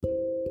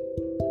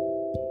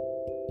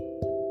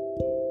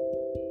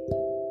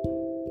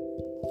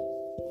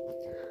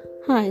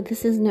Hi,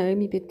 this is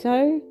Naomi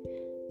Bitto,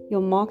 your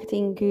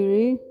marketing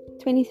guru,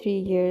 23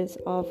 years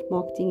of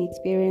marketing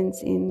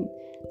experience in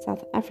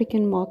South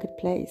African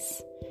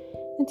marketplace.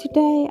 And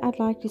today I'd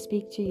like to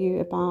speak to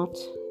you about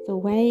the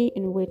way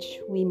in which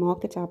we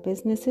market our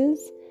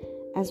businesses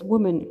as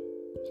women.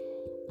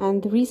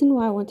 And the reason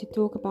why I want to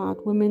talk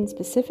about women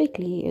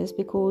specifically is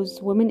because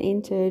women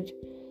entered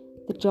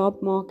the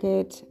job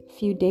market a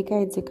few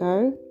decades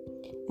ago.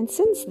 And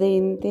since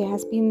then, there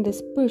has been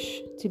this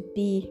push to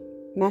be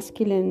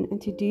masculine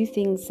and to do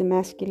things the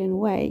masculine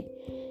way.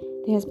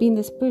 There has been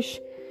this push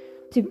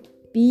to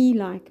be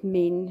like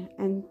men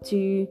and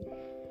to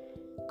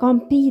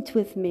compete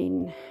with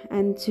men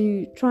and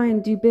to try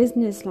and do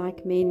business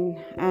like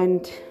men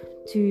and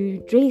to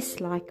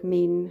dress like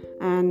men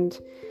and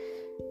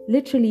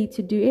literally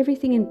to do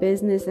everything in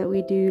business that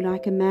we do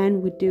like a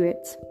man would do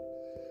it.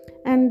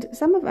 And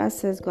some of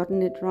us has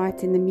gotten it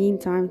right in the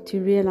meantime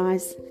to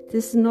realize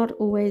this is not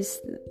always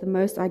the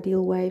most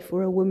ideal way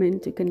for a woman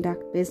to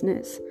conduct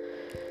business.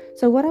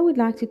 So what I would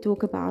like to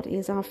talk about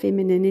is our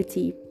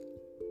femininity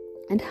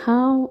and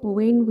how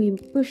when we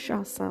push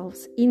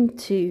ourselves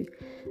into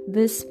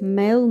this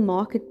male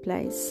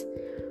marketplace,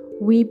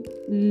 we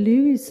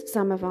lose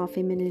some of our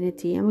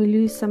femininity and we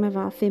lose some of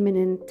our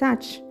feminine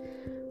touch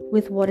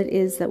with what it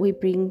is that we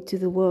bring to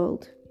the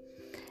world.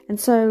 And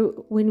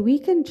so when we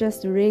can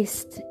just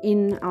rest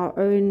in our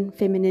own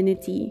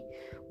femininity,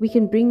 we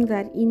can bring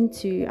that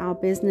into our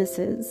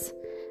businesses,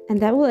 and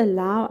that will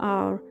allow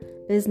our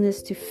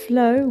business to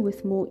flow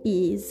with more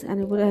ease, and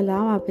it will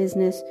allow our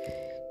business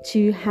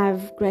to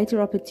have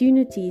greater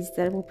opportunities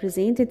that will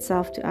present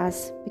itself to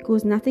us,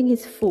 because nothing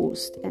is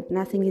forced and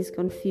nothing is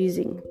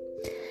confusing.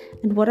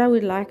 And what I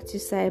would like to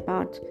say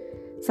about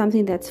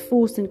something that's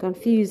forced and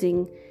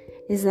confusing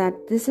is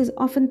that this is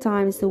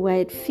oftentimes the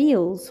way it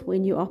feels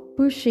when you are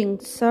pushing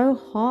so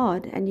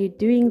hard and you're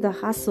doing the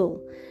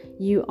hustle.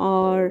 You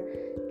are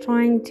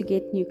trying to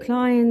get new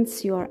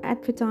clients, you are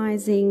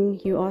advertising,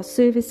 you are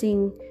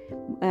servicing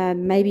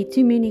maybe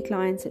too many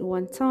clients at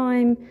one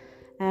time.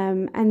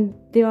 And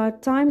there are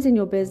times in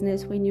your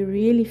business when you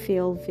really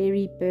feel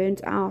very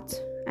burnt out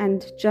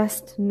and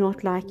just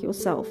not like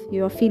yourself.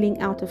 You are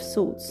feeling out of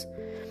sorts.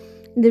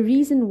 The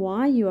reason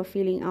why you are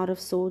feeling out of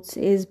sorts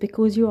is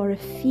because you are a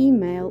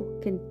female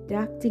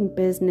conducting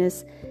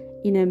business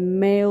in a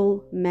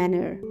male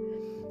manner.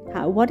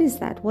 What is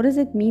that? What does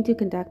it mean to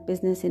conduct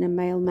business in a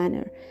male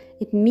manner?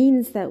 It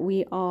means that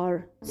we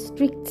are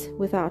strict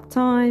with our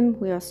time,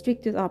 we are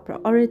strict with our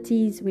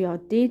priorities, we are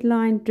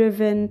deadline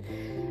driven,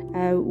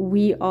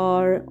 we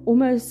are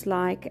almost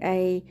like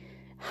a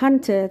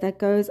hunter that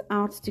goes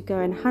out to go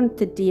and hunt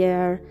the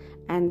deer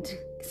and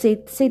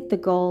set the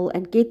goal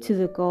and get to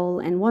the goal,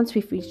 and once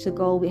we've reached the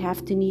goal we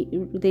have to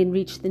then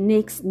reach the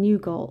next new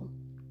goal.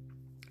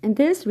 And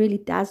this really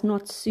does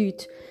not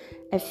suit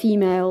a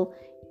female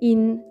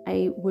in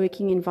a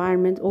working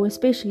environment, or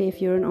especially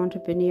if you're an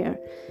entrepreneur,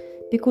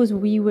 because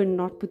we were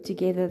not put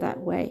together that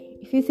way.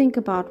 If you think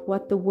about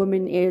what the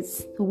woman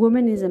is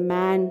a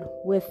man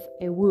with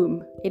a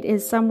womb. It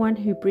is someone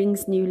who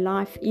brings new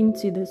life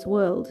into this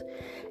world,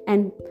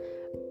 and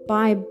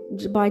by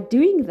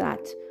doing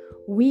that,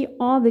 we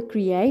are the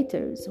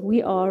creators.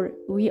 We are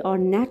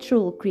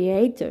natural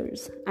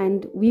creators,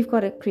 and we've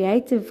got a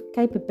creative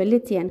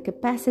capability and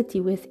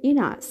capacity within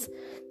us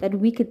that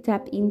we could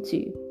tap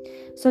into.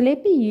 So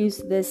let me use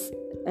this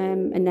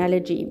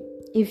analogy.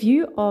 If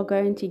you are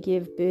going to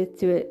give birth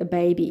to a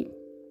baby,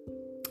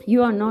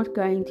 you are not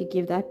going to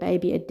give that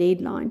baby a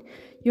deadline.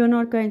 You're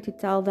not going to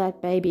tell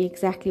that baby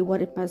exactly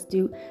what it must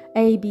do,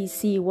 A, B,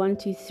 C, 1,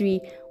 2,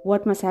 3,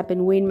 what must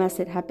happen, when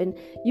must it happen.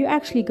 You're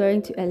actually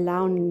going to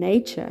allow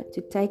nature to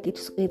take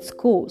its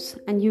course,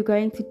 and you're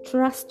going to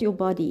trust your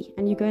body,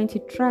 and you're going to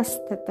trust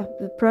that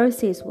the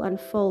process will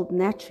unfold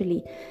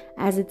naturally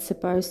as it's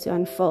supposed to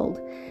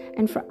unfold.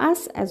 And for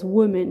us as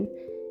women,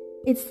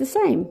 it's the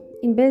same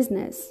in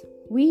business.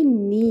 We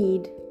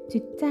need to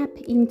tap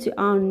into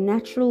our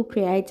natural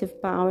creative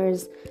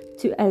powers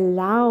to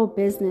allow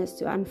business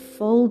to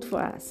unfold for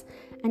us.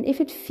 And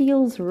if it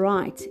feels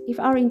right, if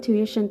our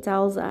intuition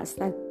tells us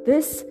that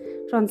this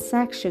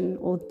transaction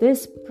or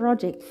this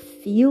project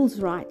feels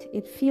right,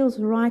 it feels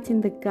right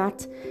in the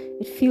gut,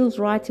 it feels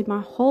right in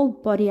my whole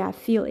body, I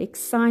feel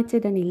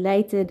excited and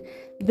elated,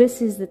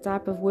 this is the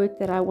type of work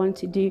that I want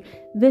to do,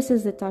 this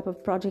is the type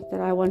of project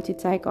that I want to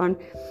take on,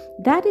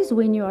 that is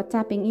when you are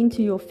tapping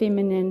into your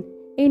feminine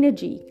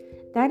energy.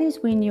 That is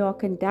when you are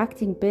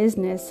conducting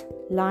business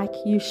like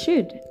you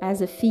should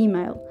as a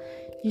female.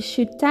 You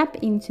should tap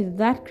into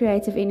that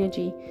creative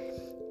energy.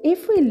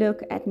 If we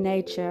look at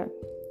nature,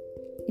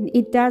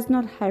 it does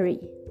not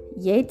hurry,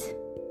 yet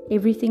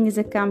everything is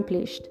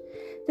accomplished.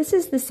 This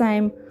is the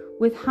same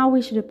with how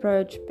we should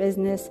approach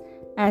business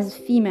as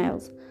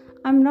females.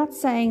 I'm not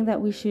saying that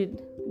we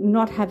should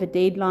not have a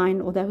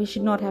deadline or that we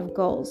should not have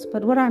goals,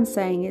 but what I'm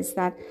saying is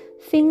that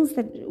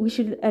we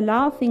should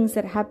allow things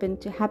that happen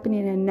to happen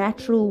in a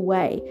natural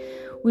way,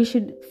 We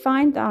should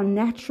find our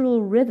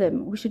natural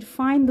rhythm. We should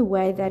find the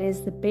way that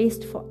is the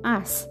best for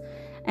us.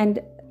 And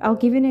I'll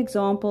give you an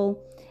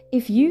example.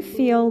 If you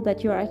feel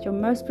that you're at your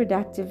most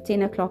productive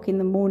 10 o'clock in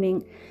the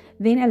morning,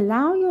 then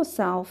allow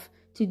yourself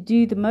to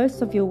do the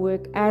most of your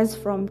work as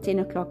from 10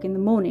 o'clock in the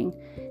morning.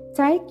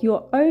 Take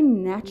your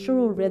own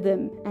natural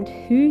rhythm and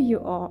who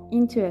you are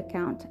into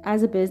account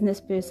as a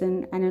business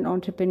person and an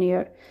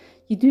entrepreneur.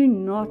 You do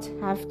not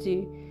have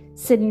to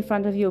sit in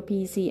front of your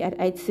PC at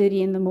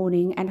 8:30 in the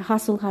morning and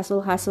hustle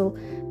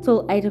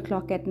till 8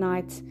 o'clock at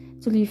night,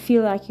 till you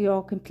feel like you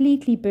are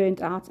completely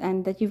burnt out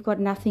and that you've got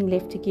nothing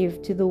left to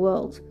give to the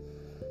world.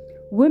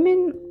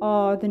 Women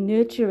are the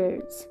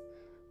nurturers.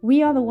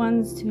 We are the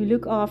ones who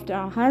look after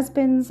our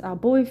husbands, our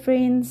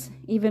boyfriends,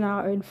 even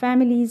our own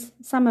families.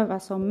 Some of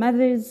us are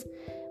mothers.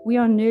 We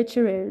are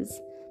nurturers,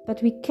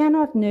 but we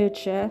cannot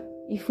nurture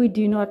if we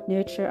do not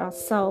nurture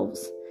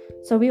ourselves.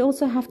 So we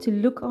also have to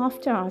look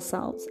after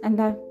ourselves, and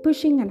that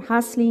pushing and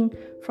hustling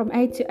from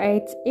 8 to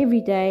 8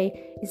 every day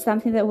is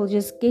something that will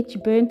just get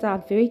you burnt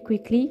out very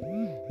quickly,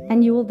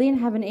 and you will then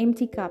have an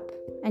empty cup,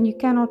 and you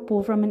cannot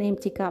pour from an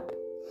empty cup.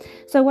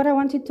 So what I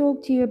want to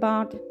talk to you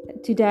about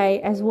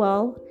today as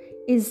well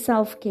is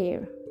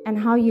self-care, and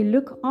how you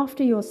look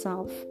after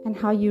yourself, and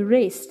how you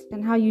rest,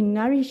 and how you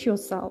nourish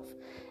yourself,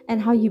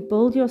 and how you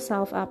build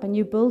yourself up and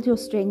you build your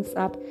strengths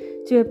up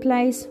to a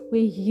place where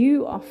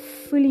you are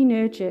fully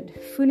nurtured,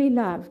 fully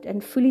loved,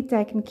 and fully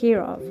taken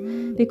care of.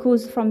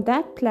 Because from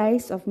that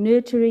place of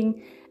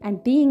nurturing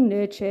and being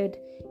nurtured,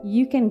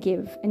 you can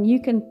give and you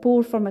can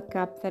pour from a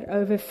cup that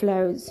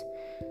overflows.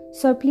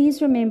 So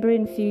please remember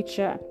in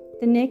future,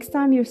 the next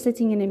time you're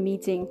sitting in a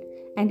meeting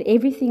and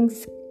everything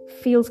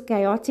feels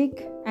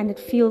chaotic and it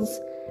feels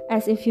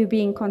as if you're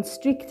being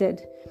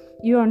constricted,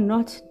 you are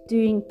not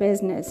doing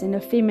business in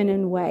a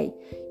feminine way.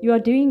 You are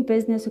doing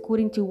business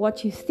according to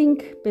what you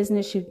think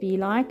business should be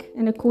like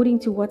and according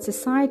to what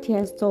society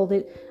has told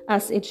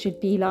us it should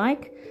be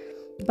like.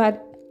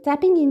 But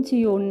tapping into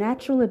your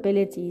natural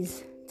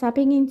abilities,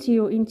 tapping into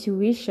your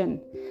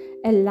intuition,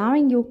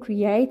 allowing your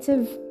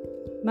creative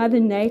Mother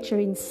Nature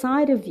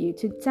inside of you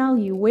to tell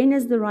you when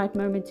is the right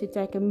moment to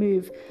take a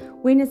move,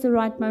 when is the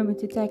right moment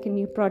to take a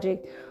new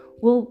project,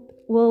 will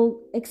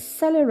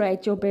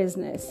accelerate your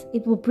business.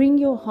 It will bring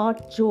your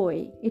heart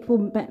joy. It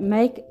will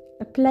make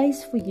a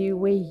place for you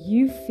where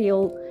you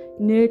feel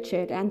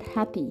nurtured and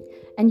happy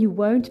and you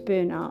won't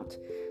burn out.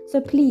 So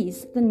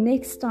please, the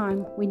next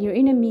time when you're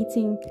in a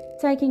meeting,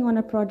 taking on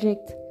a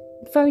project,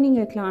 phoning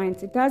a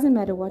client, it doesn't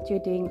matter what you're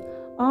doing,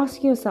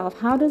 ask yourself,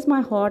 how does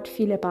my heart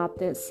feel about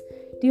this?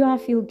 Do I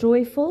feel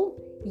joyful?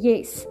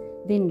 Yes.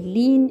 Then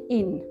lean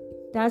in.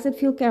 Does it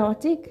feel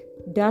chaotic?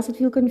 Does it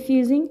feel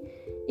confusing?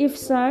 If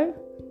so,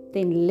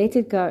 then let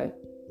it go.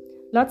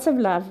 Lots of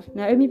love.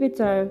 Naomi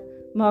Beteau,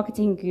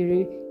 Marketing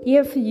Guru,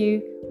 here for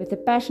you with a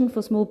passion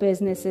for small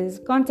businesses.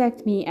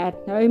 Contact me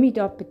at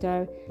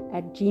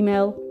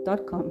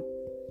naomi.beteau@gmail.com.